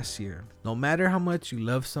this past year? No matter how much you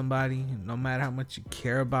love somebody, no matter how much you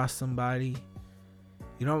care about somebody,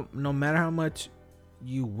 you know, no matter how much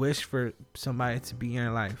you wish for somebody to be in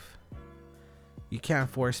your life, you can't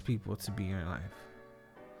force people to be in your life.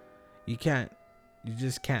 You can't. You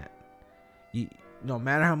just can't. No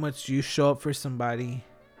matter how much you show up for somebody,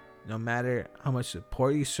 no matter how much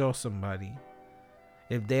support you show somebody,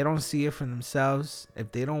 if they don't see it for themselves,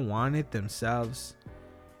 if they don't want it themselves,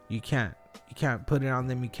 you can't put it on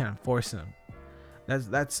them. You can't force them.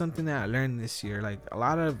 That's something that I learned this year. Like, a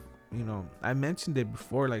lot of, you know, I mentioned it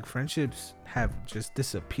before, like, friendships have just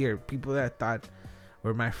disappeared. People that I thought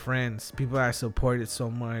were my friends, people that I supported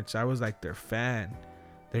so much, I was like their fan,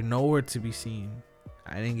 they're nowhere to be seen.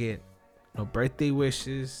 I didn't get no birthday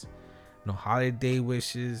wishes, no holiday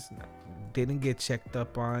wishes, didn't get checked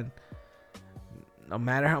up on. No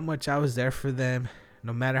matter how much I was there for them,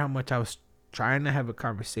 no matter how much I was trying to have a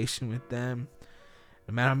conversation with them,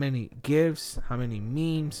 no matter how many gifts, how many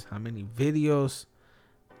memes, how many videos,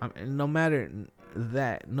 no matter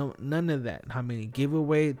that, none of that, how many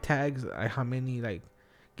giveaway tags, how many like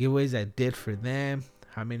giveaways I did for them,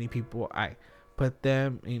 how many people I put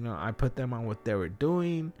them, you know, I put them on what they were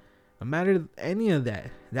doing. No matter any of that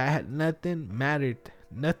had nothing mattered.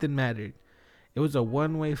 It was a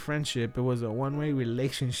one-way friendship. It was a one-way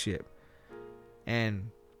relationship. And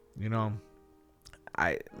you know,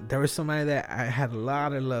 there was somebody that I had a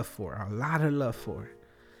lot of love for,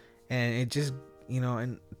 and it just, you know,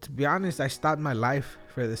 and to be honest, I stopped my life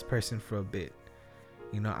for this person for a bit.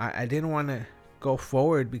 You know, I didn't want to go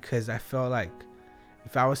forward because I felt like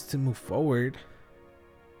if I was to move forward,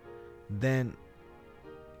 then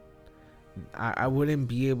I wouldn't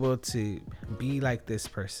be able to be like this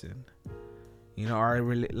person. or I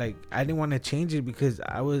really like, I didn't want to change it because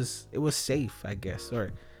it was safe, I guess,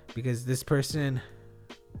 or because this person,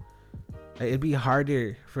 it'd be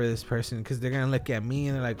harder for this person because they're gonna look at me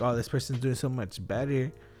and they're like, oh, this person's doing so much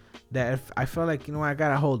better, that if I felt like, I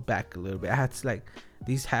gotta hold back a little bit. I had to, like,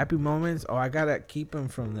 these happy moments, I gotta keep them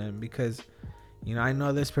from them because I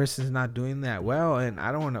know this person's not doing that well and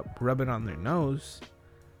I don't want to rub it on their nose.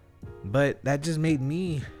 But that just made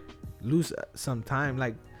me lose some time.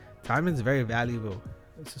 Like, time is very valuable.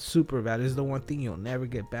 It's super valuable. It's the one thing you'll never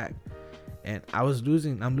get back. And I'm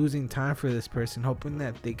losing time for this person, hoping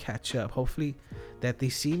that they catch up. Hopefully that they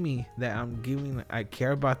see me, that I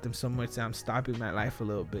care about them so much that I'm stopping my life a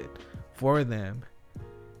little bit for them.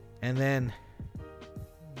 And then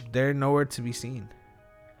they're nowhere to be seen.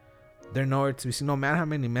 No matter how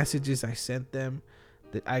many messages I sent them,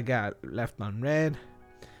 that I got left unread.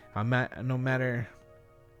 No matter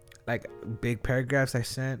like big paragraphs I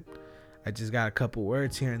sent, I just got a couple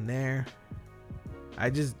words here and there.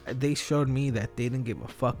 They showed me that they didn't give a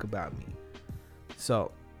fuck about me.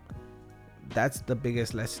 So that's the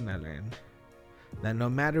biggest lesson I learned. That no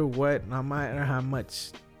matter what, no matter how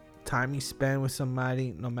much time you spend with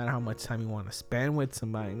somebody, no matter how much time you want to spend with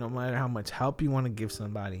somebody, no matter how much help you want to give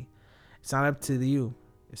somebody, it's not up to you.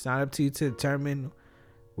 It's not up to you to determine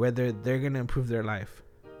whether they're going to improve their life,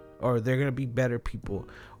 or they're going to be better people,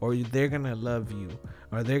 or they're going to love you,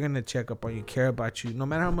 or they're going to check up on you, care about you. No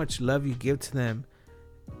matter how much love you give to them,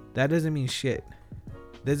 that doesn't mean shit.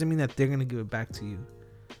 Doesn't mean that they're going to give it back to you.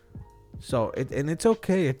 So, it's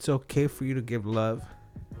okay. It's okay for you to give love.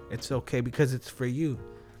 It's okay because it's for you.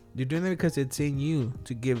 You're doing it because it's in you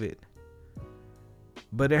to give it.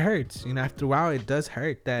 But it hurts. After a while, it does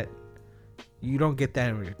hurt that you don't get that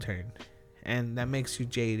in return. And that makes you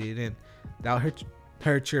jaded. And that'll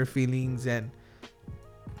hurt your feelings. And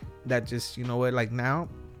that just, like now,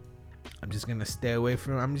 I'm just going to stay away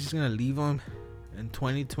from them. I'm just going to leave them in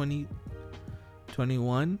 2020,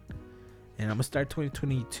 21. And I'm going to start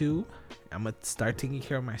 2022. I'm going to start taking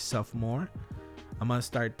care of myself more. I'm going to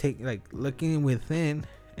start looking within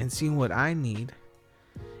and seeing what I need.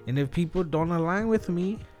 And if people don't align with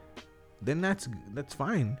me, then that's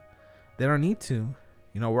fine. They don't need to.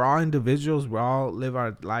 We're all individuals. We all live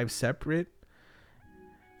our lives separate.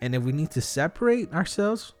 And if we need to separate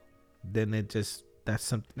ourselves, then that's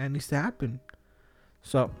something that needs to happen.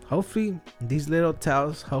 So hopefully these little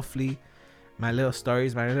tales, hopefully my little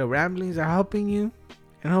stories, my little ramblings are helping you.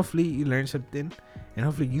 And hopefully you learn something. And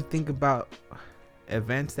hopefully you think about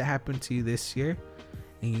events that happened to you this year.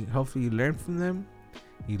 And hopefully you learn from them.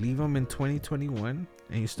 You leave them in 2021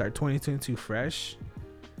 and you start 2022 fresh.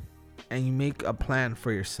 And you make a plan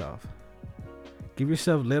for yourself. Give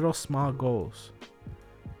yourself little small goals.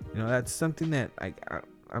 That's something that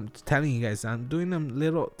I'm telling you guys. I'm doing them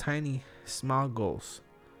little tiny small goals.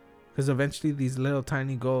 Because eventually these little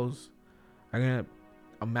tiny goals are going to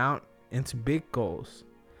amount into big goals.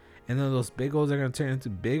 And then those big goals are going to turn into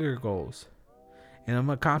bigger goals. And I'm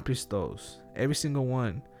going to accomplish those. Every single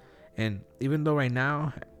one. And even though right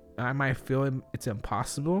now I might feel it's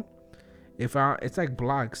impossible, it's like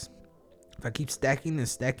blocks. If I keep stacking and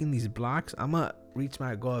stacking these blocks, I'm going to reach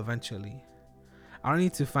my goal eventually. I don't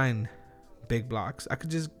need to find big blocks. I could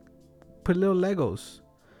just put little Lego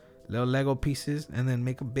pieces, and then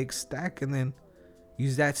make a big stack, and then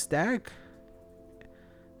use that stack,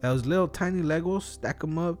 those little tiny Legos, stack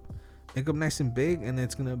them up, make them nice and big, and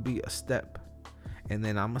it's going to be a step. And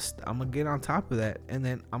then I'm gonna get on top of that, and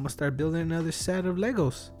then I'm gonna start building another set of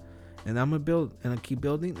Legos, and I'm gonna build, and I keep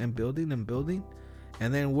building and building and building,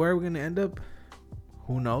 and then where we're gonna end up,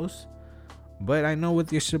 who knows? But I know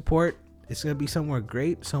with your support, it's gonna be somewhere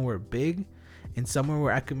great, somewhere big, and somewhere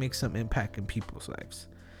where I can make some impact in people's lives.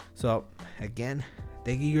 So again,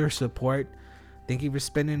 thank you for your support. Thank you for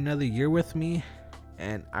spending another year with me,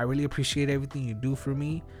 and I really appreciate everything you do for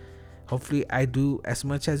me. Hopefully I do as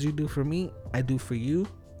much as you do for me, I do for you.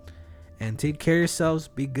 And take care of yourselves.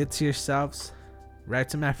 Be good to yourselves.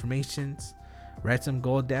 Write some affirmations. Write some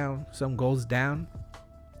goals down.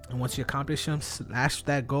 And once you accomplish them, slash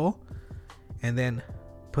that goal. And then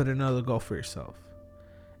put another goal for yourself.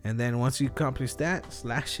 And then once you accomplish that,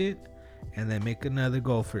 slash it. And then make another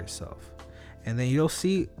goal for yourself. And then you'll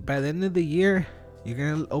see by the end of the year, you're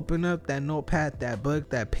going to open up that notepad, that book,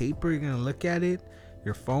 that paper. You're going to look at it.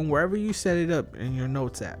 Your phone, wherever you set it up in your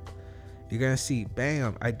notes app, you're gonna see,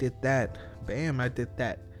 bam, I did that. Bam, I did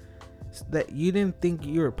that. So that you didn't think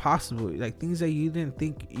you were possible, like things that you didn't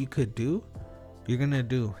think you could do, you're gonna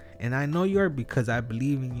do. And I know you are, because I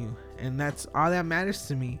believe in you, and that's all that matters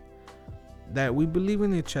to me. That we believe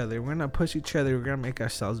in each other. We're gonna push each other. We're gonna make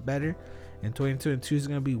ourselves better, and 2022 is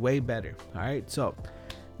gonna be way better. All right, so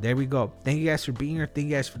there we go. Thank you guys for being here. Thank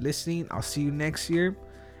you guys for listening. I'll see you next year,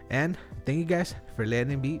 and thank you guys for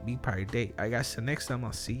letting me be part of your day. All right, guys. Till next time,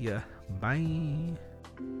 I'll see ya. Bye.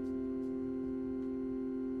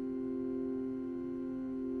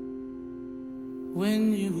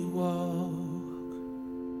 When you walk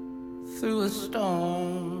through a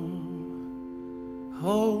storm,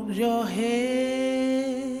 hold your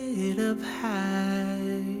head up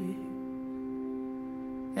high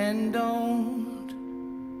and don't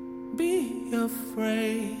be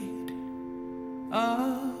afraid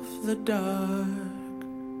of the dark.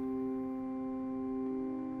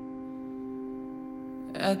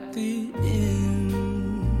 At the end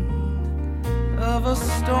of a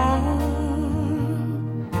storm,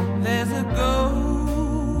 there's a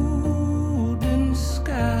golden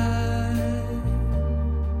sky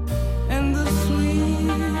and the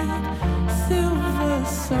sweet silver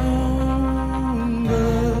song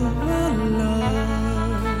of a lark.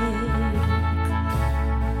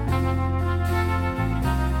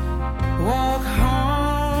 Walk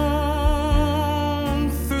home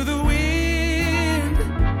through the wind,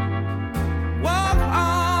 walk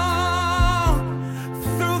on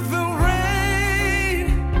through the rain,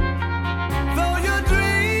 though your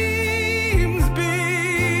dreams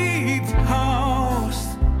beat hoarse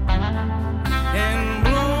and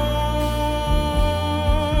blown.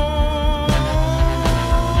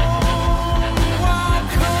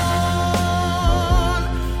 Walk on,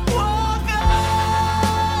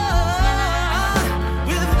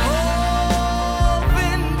 with hope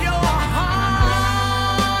in your heart,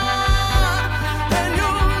 and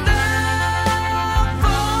you'll never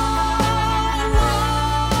walk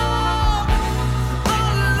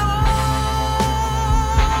alone.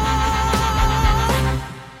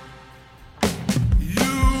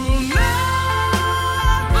 You'll never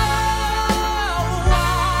walk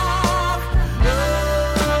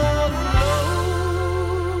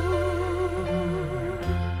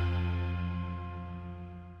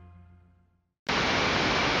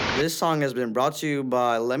alone. This song has been brought to you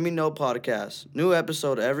by Let Me Know Podcast. New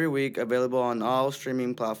episode every week, available on all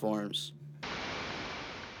streaming platforms.